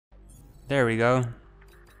There we go.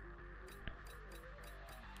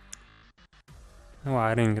 Oh,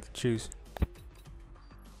 I didn't get to choose.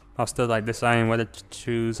 I was still like deciding whether to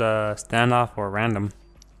choose standoff or random.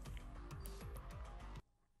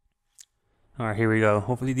 Alright, here we go.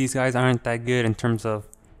 Hopefully these guys aren't that good in terms of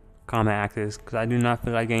combat axes, because I do not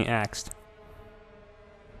feel like getting axed.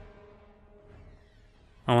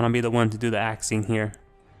 I want to be the one to do the axing here.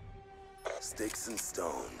 Sticks and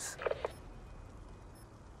stones.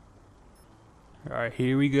 Alright,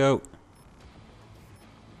 here we go.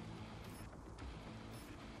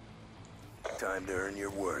 Time to earn your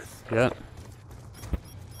worth. Yep.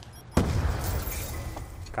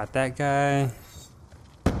 Got that guy.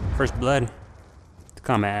 First blood. The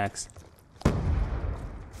combat axe.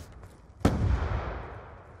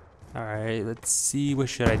 Alright, let's see. What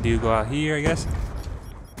should I do? Go out here, I guess.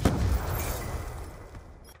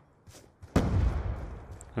 I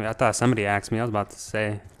mean, I thought somebody asked me. I was about to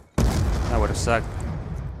say. That would have sucked.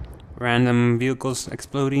 Random vehicles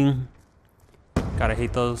exploding. Gotta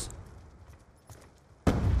hate those.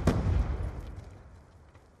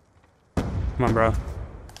 Come on, bro.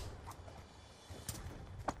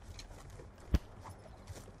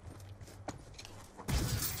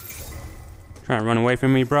 Trying to run away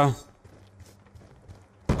from me, bro.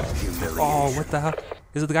 Oh, what the hell?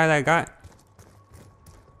 Is it the guy that I got?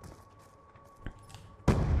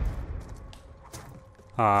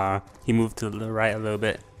 He moved to the right a little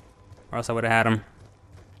bit, or else I would have had him.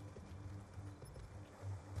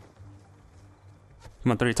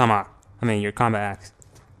 Come on, throw your tomahawk. I mean, your combat axe.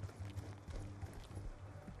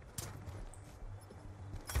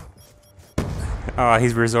 Oh,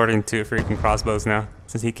 he's resorting to freaking crossbows now,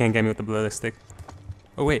 since he can't get me with the ballistic.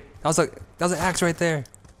 Oh wait, that was an axe right there.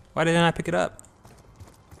 Why didn't I pick it up?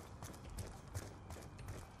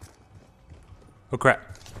 Oh crap.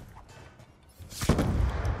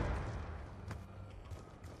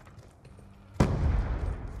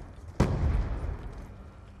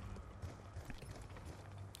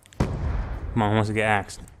 Come on, who wants to get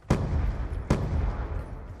axed?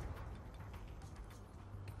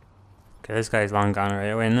 Okay, this guy's long gone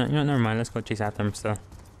already. Wait, no, never mind. Let's go chase after him still.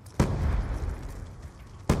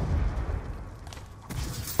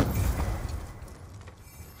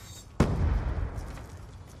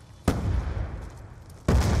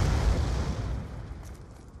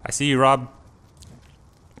 I see you, Rob.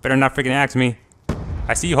 Better not freaking axe me.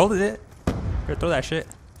 I see you holding it. Better throw that shit.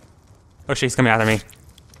 Oh shit, he's coming after me.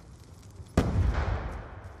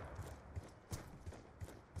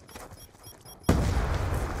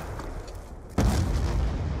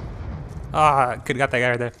 Ah, could've got that guy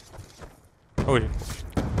right there. Oh,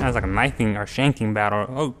 that was like a knifing or shanking battle.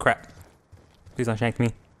 Oh crap. Please don't shank me.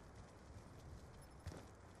 If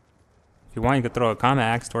you want, you could throw a combat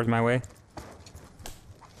axe towards my way.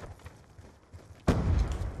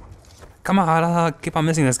 Come on, I'll keep on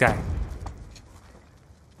missing this guy.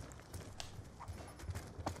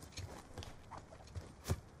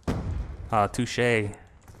 Touche,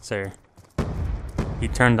 sir. You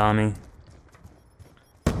turned on me.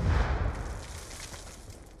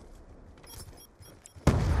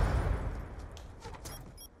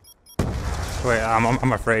 Wait,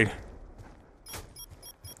 I'm afraid.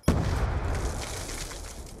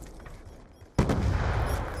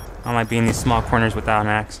 I might be in these small corners without an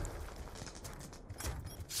axe.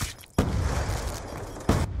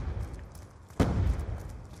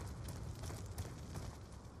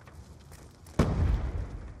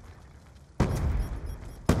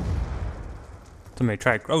 Somebody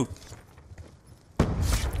try. Oh!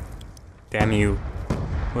 Damn you.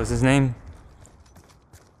 What's his name?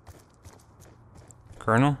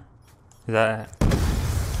 Colonel? Is that...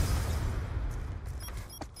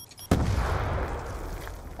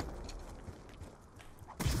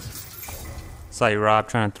 Saw you, Rob,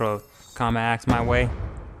 trying to throw a combat axe my way.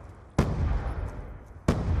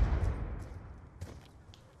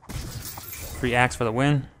 Free axe for the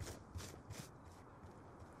win.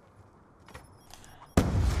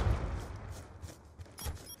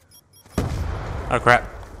 Oh crap.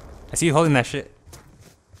 I see you holding that shit.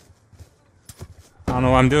 I don't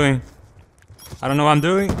know what I'm doing. I don't know what I'm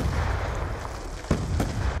doing.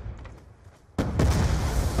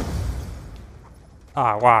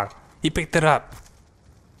 Ah, wow. He picked it up.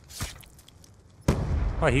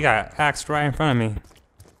 Oh, he got axed right in front of me.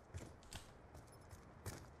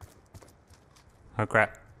 Oh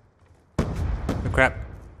crap. Oh crap.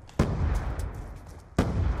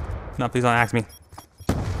 No, please don't axe me.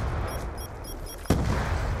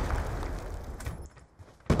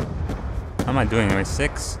 How am I doing anyway?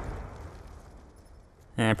 6?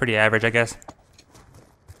 Eh, pretty average, I guess.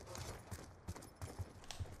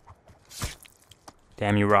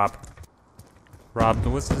 Damn you, Rob. Rob,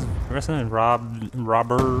 what's his rest name?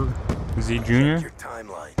 Robert Z Jr. Your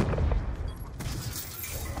timeline.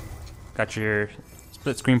 Got your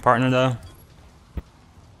split screen partner though.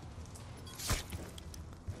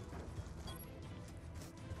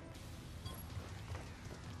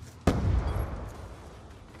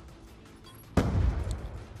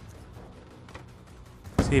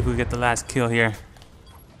 See if we get the last kill here.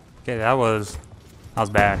 Okay, that was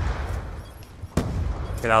bad.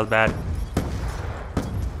 Okay, that was bad.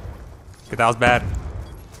 Okay, that was bad.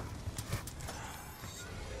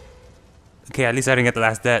 Okay, at least I didn't get the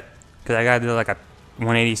last death. Because I gotta do like a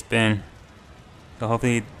 180 spin. So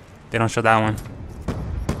hopefully they don't show that one.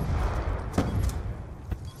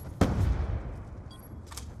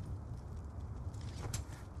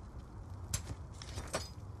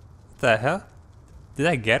 What the hell? Did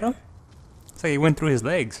I get him? It's like he went through his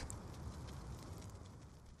legs.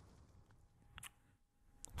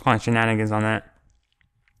 Calling shenanigans on that.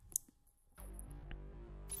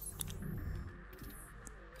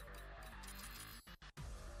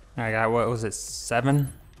 I got, what was it,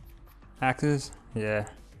 7 axes? Yeah.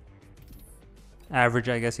 Average,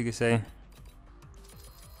 I guess you could say.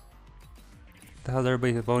 The hell is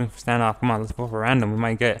everybody voting for standoff? Come on, let's vote for random. We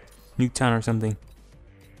might get Nuketown or something.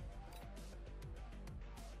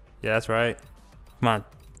 Yeah, that's right. Come on.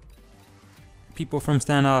 People from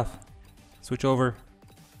standoff. Switch over.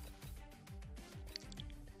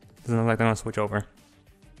 Doesn't look like they're gonna switch over.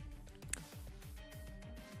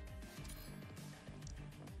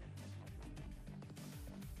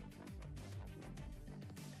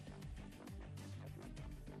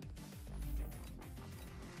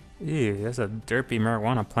 Ew, that's a derpy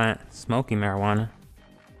marijuana plant. Smoky marijuana.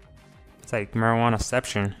 It's like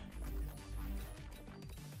marijuanaception.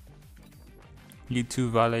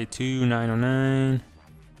 YouTube Valet 2 909.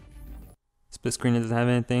 Split screen doesn't have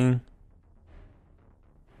anything.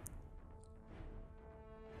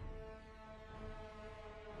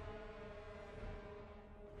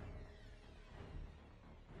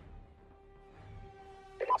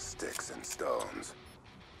 Sticks and stones.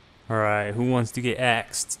 Alright, who wants to get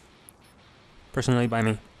axed? Personally by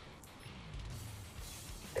me.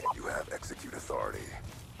 You have execute authority.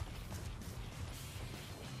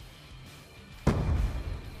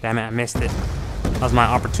 Damn it, I missed it. That was my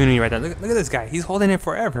opportunity right there. Look at this guy. He's holding it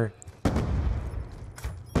forever.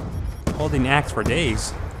 Holding axe for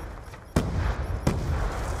days.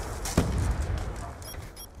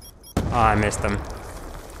 Oh, I missed him.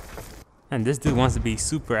 And this dude wants to be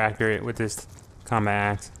super accurate with this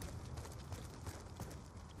combat axe.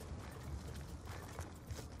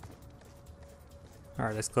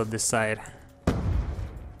 Alright, let's go this side.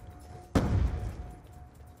 I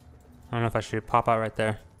don't know if I should pop out right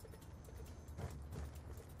there.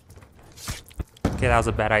 Okay, that was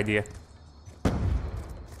a bad idea.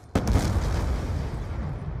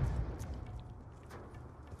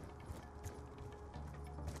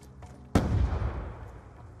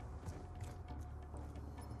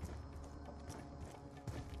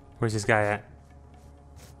 Where's this guy at?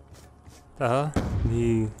 The hell?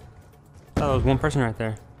 Oh, there was one person right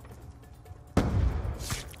there.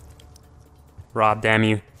 Rob, damn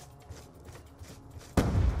you.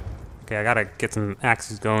 Okay, I gotta get some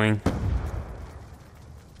axes going.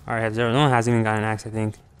 Alright, no one has even got an axe, I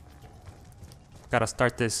think. Gotta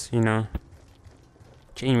start this, you know,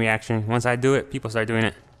 chain reaction. Once I do it, people start doing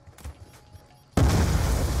it.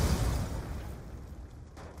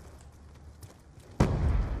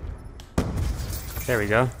 There we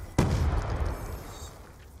go.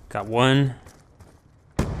 Got one.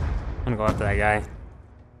 I'm gonna go after that guy.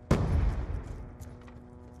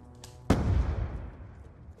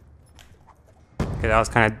 Okay, that was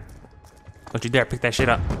kind of... Don't you dare pick that shit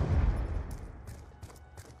up.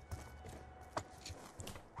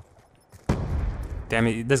 Damn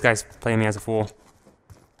it, this guy's playing me as a fool.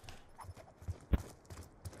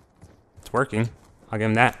 It's working. I'll give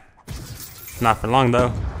him that. Not for long,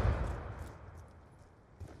 though.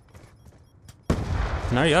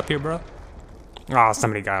 No, you up here, bro. Oh,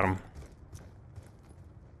 somebody got him.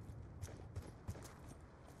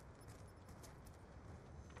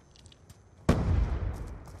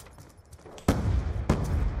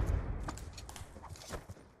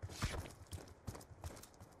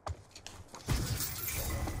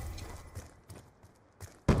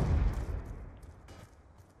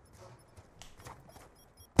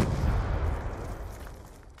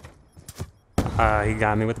 He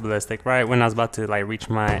got me with the ballistic right when I was about to like reach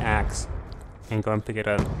my axe and go and pick it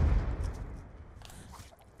up.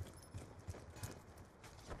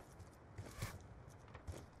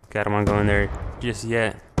 Okay, I don't want to go in there just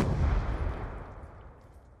yet.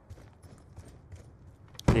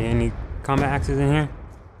 Okay, any combat axes in here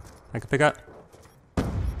I can pick up?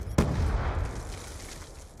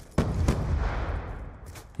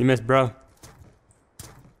 You missed, bro.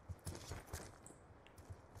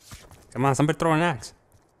 Come on, somebody throw an axe.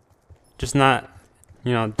 Just not,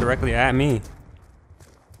 you know, directly at me.